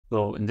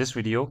So in this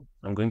video,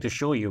 I'm going to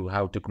show you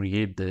how to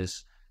create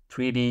this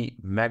 3D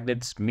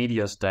Magnates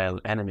Media style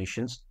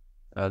animations.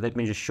 Let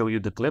me just show you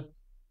the clip.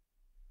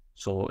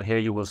 So here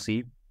you will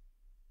see,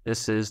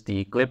 this is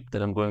the clip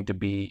that I'm going to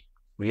be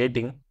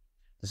creating.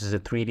 This is a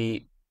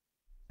 3D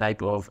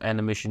type of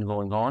animation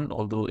going on,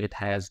 although it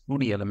has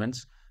 2D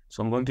elements.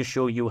 So I'm going to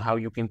show you how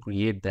you can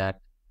create that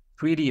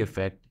 3D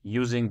effect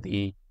using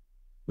the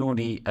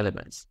 2D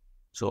elements.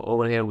 So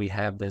over here we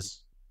have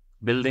this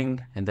building,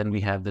 and then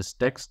we have this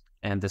text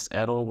and this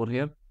arrow over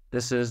here.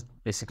 This is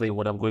basically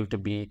what I'm going to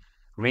be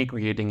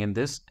recreating in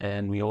this.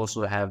 And we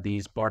also have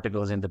these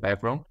particles in the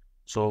background.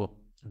 So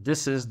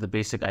this is the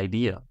basic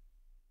idea.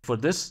 For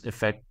this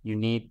effect, you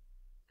need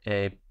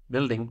a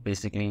building.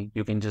 Basically,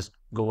 you can just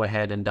go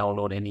ahead and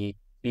download any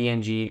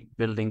PNG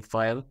building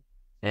file.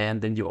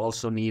 And then you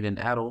also need an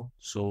arrow.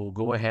 So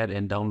go ahead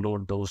and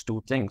download those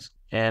two things.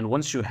 And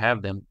once you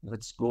have them,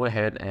 let's go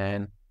ahead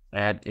and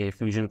add a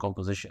fusion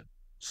composition.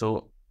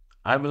 So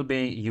I will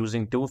be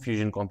using two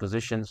fusion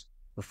compositions.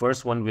 The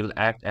first one will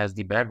act as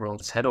the background.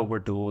 Let's head over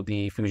to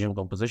the fusion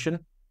composition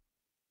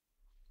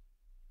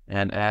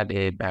and add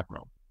a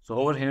background. So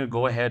over here,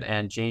 go ahead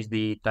and change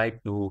the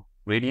type to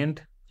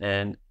gradient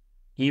and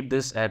keep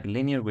this at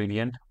linear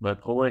gradient. But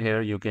over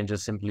here, you can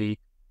just simply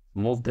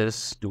move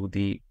this to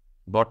the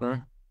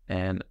bottom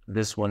and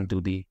this one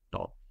to the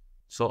top.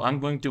 So I'm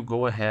going to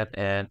go ahead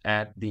and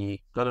add the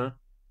color.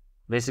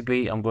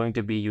 Basically, I'm going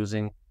to be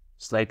using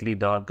slightly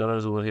dark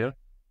colors over here.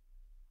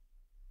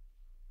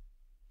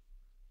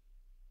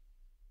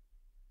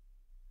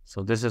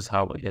 So this is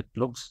how it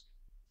looks.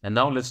 And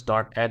now let's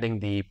start adding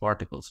the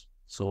particles.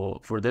 So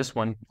for this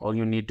one, all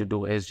you need to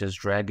do is just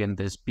drag in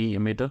this P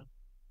emitter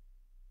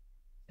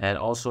and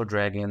also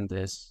drag in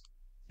this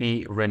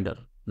P render.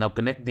 Now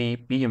connect the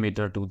P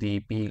emitter to the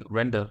P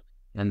render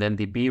and then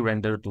the P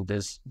render to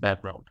this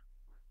background.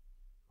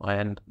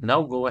 And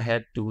now go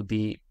ahead to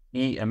the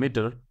P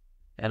emitter,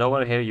 and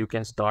over here you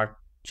can start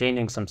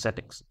changing some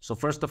settings. So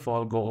first of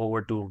all, go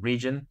over to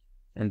region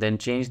and then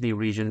change the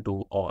region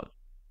to all.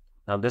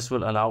 Now this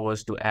will allow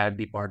us to add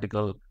the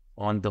particle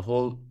on the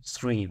whole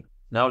screen.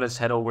 Now let's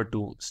head over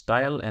to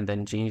style and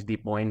then change the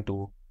point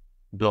to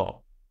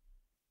blob.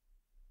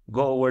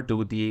 Go over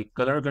to the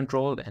color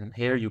control, and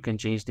here you can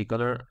change the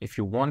color if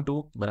you want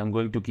to, but I'm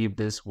going to keep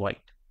this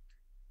white.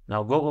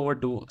 Now go over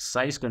to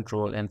size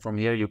control, and from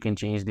here you can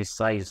change the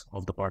size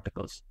of the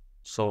particles.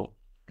 So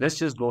let's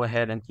just go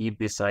ahead and keep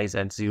the size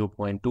at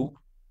 0.2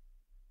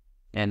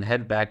 and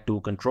head back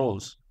to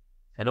controls.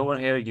 And over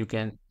here you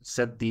can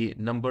set the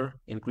number,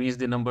 increase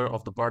the number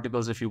of the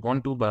particles if you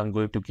want to, but I'm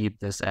going to keep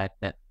this at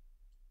 10.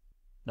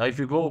 Now if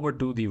you go over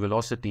to the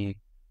velocity,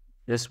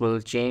 this will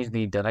change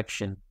the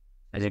direction.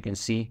 As you can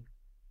see,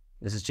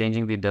 this is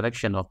changing the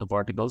direction of the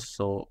particles.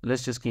 So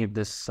let's just keep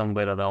this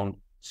somewhere around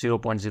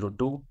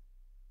 0.02.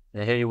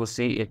 And here you will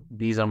see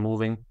these are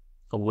moving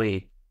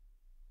away.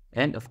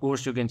 And of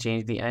course, you can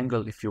change the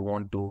angle if you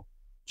want to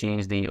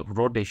change the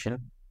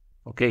rotation.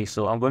 Okay,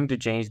 so I'm going to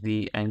change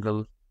the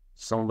angle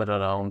somewhere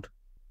around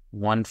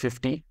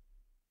 150.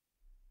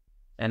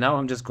 And now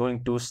I'm just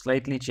going to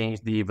slightly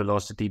change the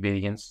velocity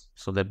variance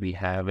so that we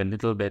have a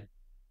little bit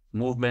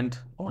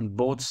movement on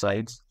both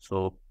sides.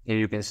 So here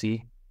you can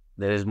see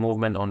there is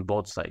movement on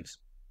both sides.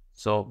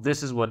 So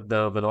this is what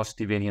the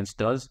velocity variance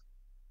does.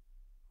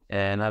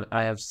 And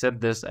I have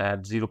set this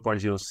at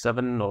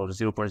 0.07 or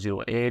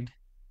 0.08.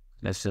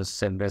 Let's just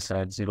set this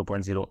at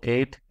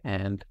 0.08,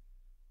 and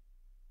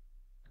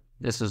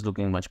this is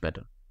looking much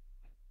better.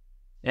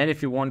 And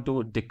if you want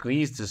to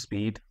decrease the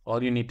speed,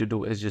 all you need to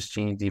do is just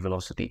change the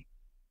velocity.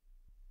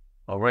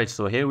 All right,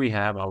 so here we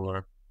have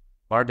our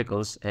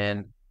particles,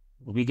 and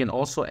we can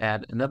also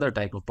add another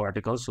type of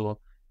particle. So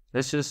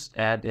let's just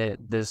add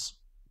this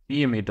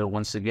P emitter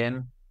once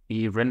again,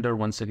 P render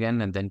once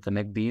again, and then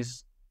connect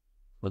these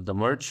with the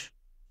merge,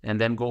 and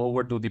then go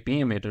over to the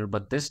P emitter,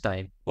 but this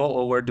time go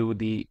over to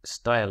the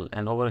style,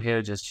 and over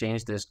here just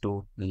change this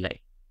to light.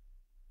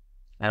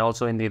 And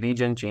also in the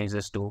region, change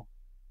this to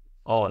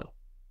all.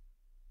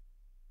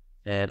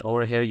 And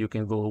over here you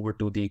can go over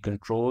to the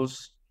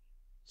controls,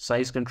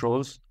 size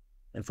controls,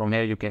 and from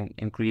here you can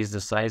increase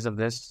the size of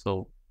this.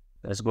 So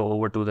let's go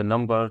over to the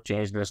number,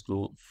 change this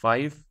to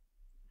 5.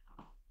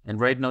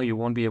 And right now you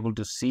won't be able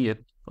to see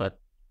it, but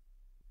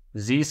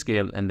Z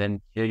scale, and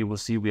then here you will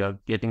see we are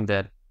getting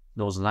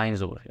those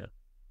lines over here.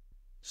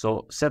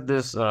 So set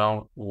this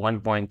around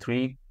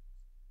 1.3,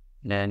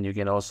 and you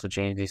can also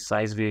change the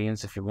size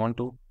variance if you want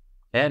to.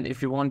 And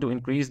if you want to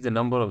increase the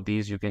number of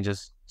these, you can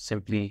just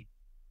simply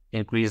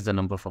increase the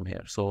number from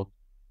here. So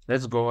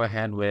let's go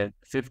ahead with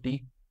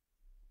 50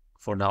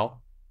 for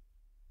now.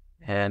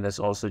 And let's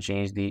also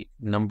change the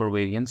number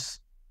variance,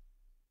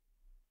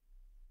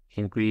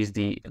 increase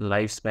the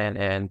lifespan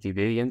and the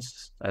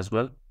variance as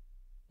well.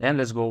 And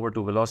let's go over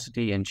to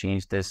velocity and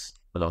change this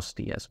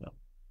velocity as well.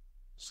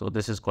 So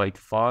this is quite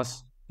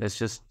fast. Let's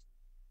just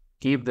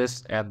keep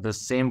this at the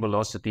same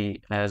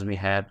velocity as we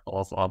had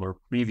of our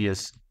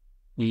previous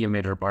P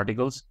emitter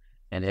particles.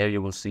 And here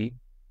you will see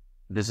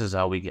this is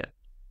how we get.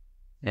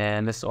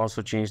 And let's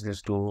also change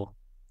this to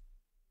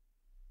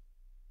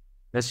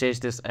Let's change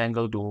this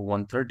angle to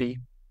 130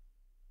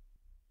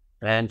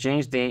 and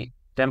change the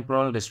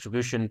temporal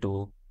distribution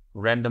to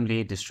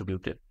randomly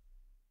distributed.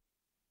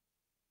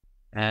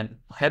 And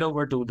head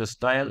over to the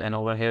style, and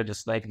over here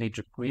just slightly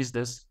decrease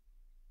this.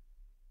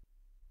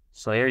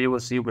 So here you will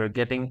see we're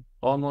getting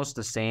almost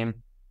the same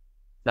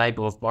type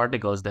of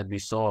particles that we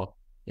saw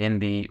in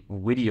the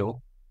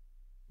video.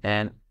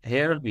 And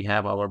here we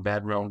have our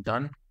background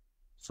done.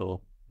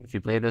 So if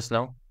you play this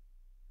now,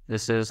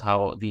 this is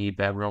how the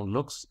background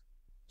looks.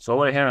 So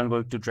over here, I'm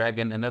going to drag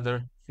in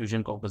another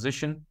Fusion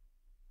composition.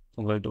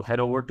 I'm going to head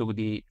over to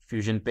the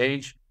Fusion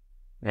page,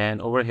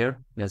 and over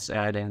here, let's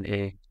add in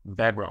a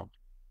background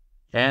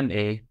and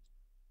a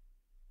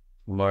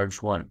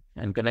merge one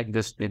and connect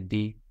this with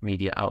the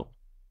media out.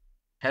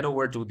 Head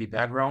over to the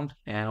background,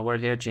 and over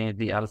here, change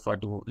the alpha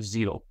to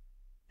 0.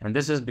 And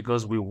this is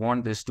because we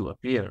want this to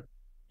appear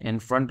in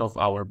front of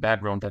our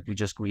background that we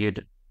just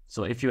created.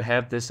 So if you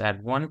have this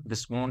at 1,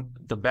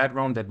 the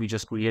background that we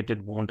just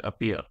created won't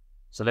appear.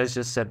 So let's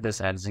just set this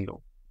at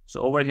 0.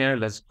 So over here,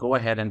 let's go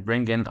ahead and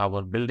bring in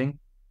our building.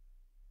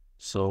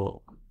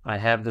 So I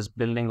have this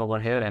building over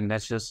here, and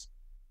let's just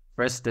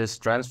press this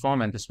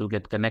transform, and this will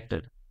get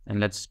connected. And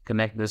let's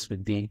connect this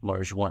with the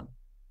merge one.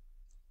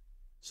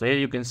 So here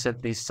you can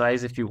set the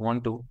size if you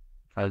want to.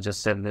 I'll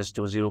just set this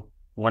to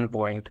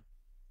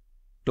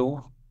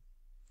 1.2.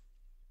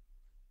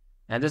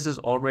 And this is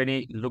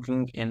already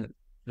looking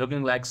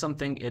like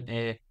something in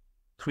a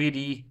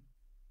 3D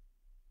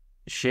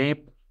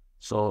shape.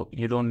 So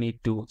you don't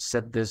need to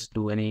set this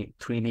to any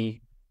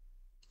 3D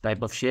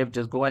type of shape.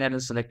 Just go ahead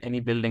and select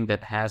any building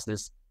that has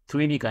this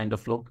 3D kind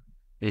of look,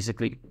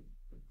 basically.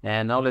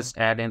 And now let's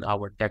add in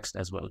our text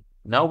as well.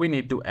 Now we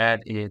need to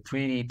add a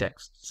 3D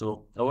text.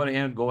 So over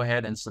here, go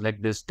ahead and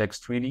select this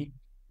text 3D.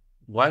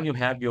 While you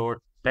have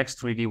your text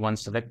 3D one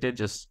selected,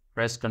 just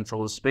press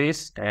Control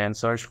Space and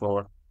search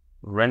for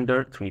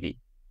Render 3D,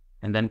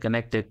 and then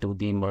connect it to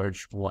the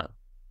merge one.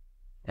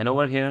 And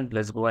over here,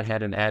 let's go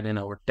ahead and add in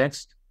our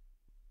text.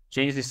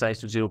 Change the size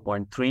to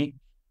 0.3.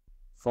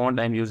 Font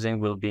I'm using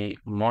will be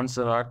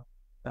Montserrat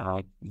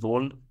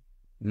Gold.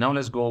 Now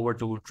let's go over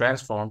to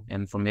transform,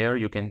 and from here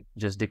you can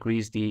just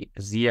decrease the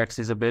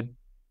z-axis a bit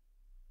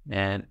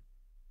and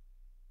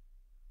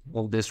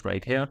move this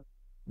right here.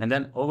 And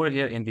then over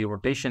here in the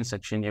rotation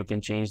section, you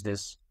can change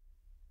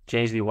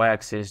the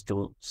y-axis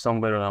to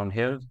somewhere around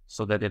here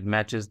so that it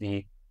matches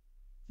the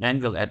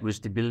angle at which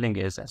the building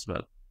is as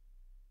well.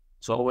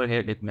 So over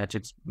here it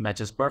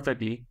matches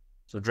perfectly.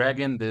 So drag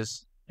in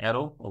this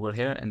arrow over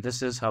here, and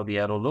this is how the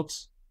arrow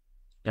looks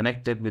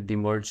connected with the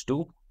merge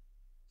 2.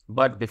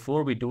 But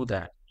before we do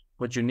that,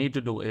 what you need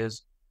to do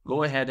is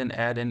go ahead and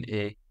add in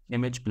a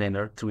image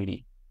planer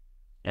 3D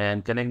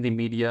and connect the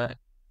media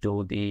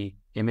to the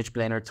image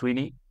planer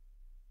 3D.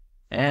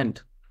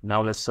 And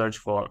now let's search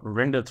for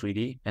render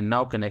 3D, and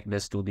now connect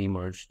this to the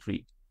merge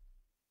 3.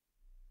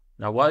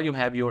 Now while you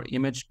have your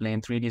image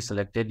plane 3D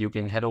selected, you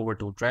can head over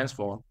to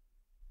transform.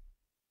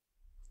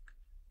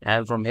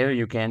 And from here,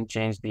 you can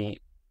change the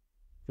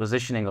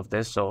positioning of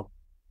this. So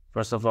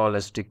first of all,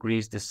 let's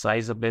decrease the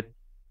size a bit,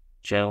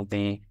 change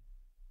the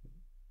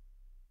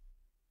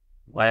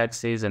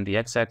y-axis and the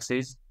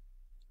x-axis,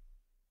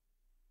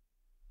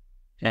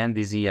 and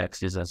the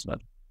z-axis as well.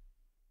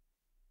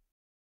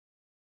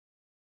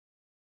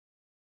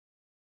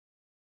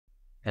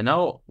 And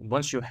now,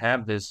 once you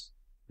have this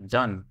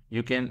done,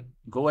 you can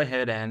go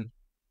ahead and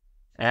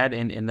add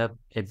in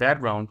a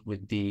background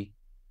with the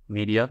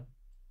media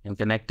and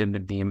connect it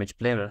with the image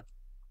planer.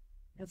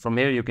 And from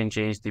here, you can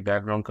change the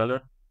background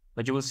color.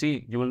 But you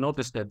will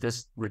notice that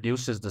this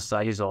reduces the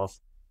size of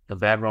the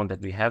background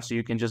that we have. So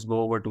you can just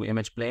go over to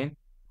image plane,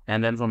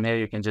 and then from here,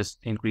 you can just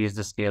increase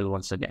the scale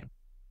once again.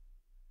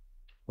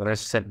 But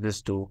let's set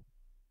this to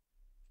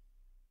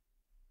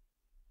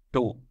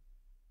 2.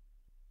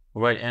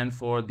 Right, and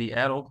for the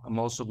arrow, I'm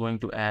also going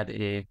to add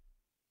a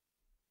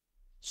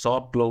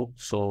soft glow.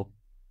 So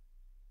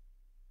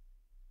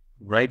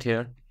right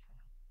here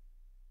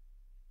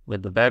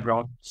with the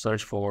background,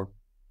 search for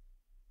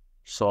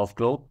soft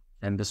glow,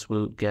 and this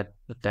will get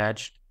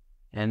attached.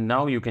 And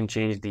now you can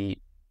change the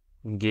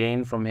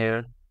gain from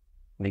here,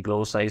 the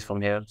glow size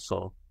from here.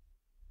 So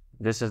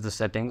this is the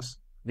settings.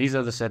 These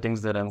are the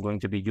settings that I'm going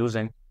to be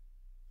using,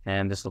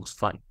 and this looks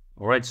fine.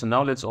 All right, so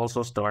now let's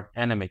also start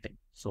animating.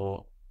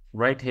 So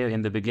right here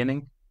in the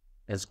beginning,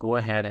 let's go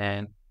ahead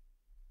and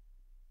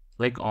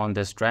click on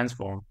this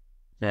transform.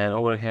 And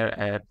over here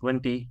at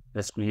 20,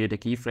 let's create a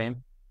keyframe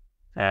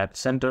at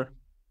center.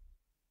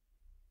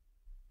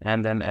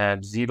 And then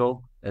at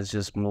 0, let's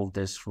just move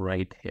this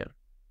right here.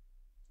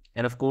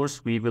 And of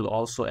course, we will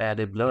also add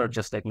a blur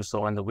just like we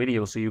saw in the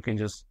video. So you can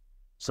just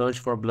search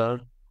for blur,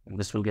 and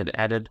this will get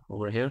added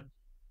over here.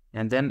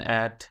 And then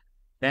at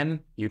 10,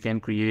 you can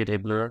create a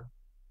blur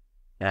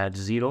at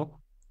 0.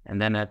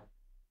 And then at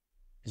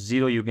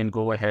 0, you can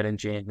go ahead and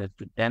change that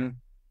to 10.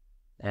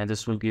 And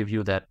this will give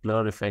you that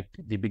blur effect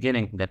at the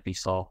beginning that we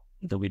saw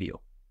in the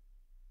video.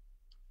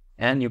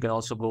 And you can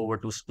also go over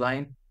to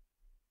spline,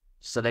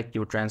 select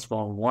your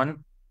transform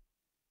 1,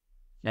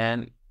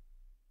 and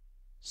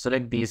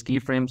select these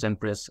keyframes and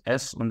press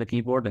S on the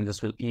keyboard, and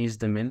this will ease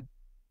them in.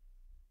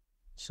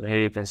 So here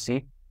you can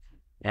see.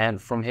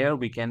 And from here,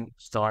 we can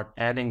start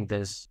adding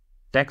this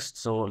text.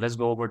 So let's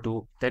go over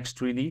to text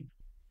 3D.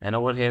 And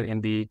over here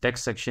in the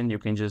text section, you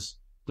can just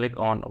click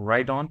on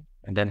write on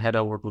and then head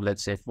over to,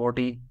 let's say,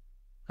 40.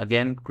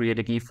 Again, create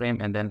a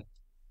keyframe. And then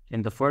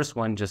in the first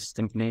one, just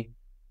simply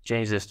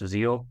change this to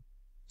 0.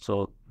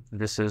 So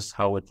this is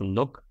how it will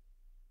look.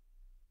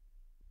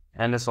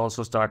 And let's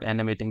also start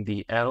animating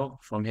the arrow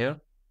from here.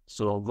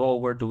 So go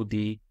over to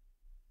the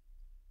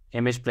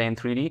image plane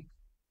 3D.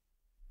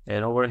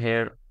 And over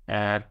here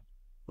at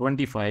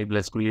 25,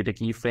 let's create a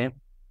keyframe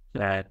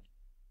at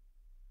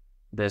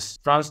this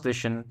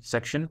transition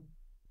section.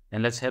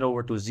 And let's head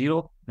over to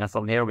 0. And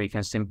from here, we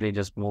can simply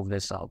just move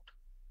this out.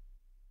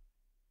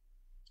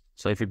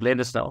 So if you play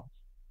this now,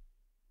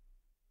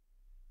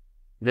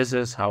 this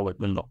is how it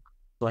will look.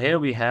 So here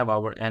we have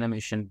our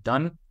animation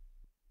done.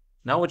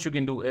 Now what you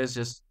can do is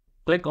just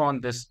click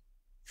on this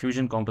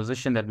fusion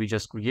composition that we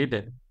just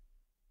created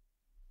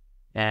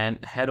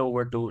and head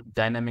over to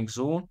dynamic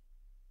zoom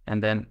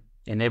and then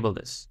enable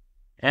this.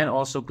 And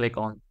also click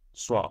on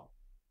swap.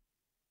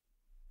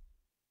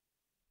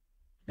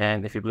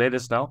 And if you play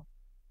this now,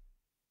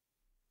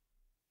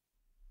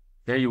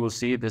 there you will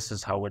see this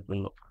is how it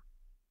will look.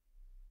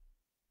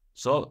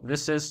 So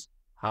this is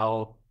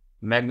how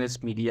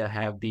Magnates Media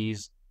have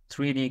these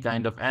 3D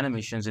kind of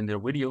animations in their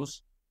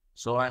videos.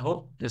 So I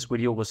hope this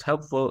video was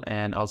helpful,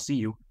 and I'll see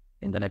you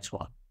in the next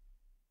one.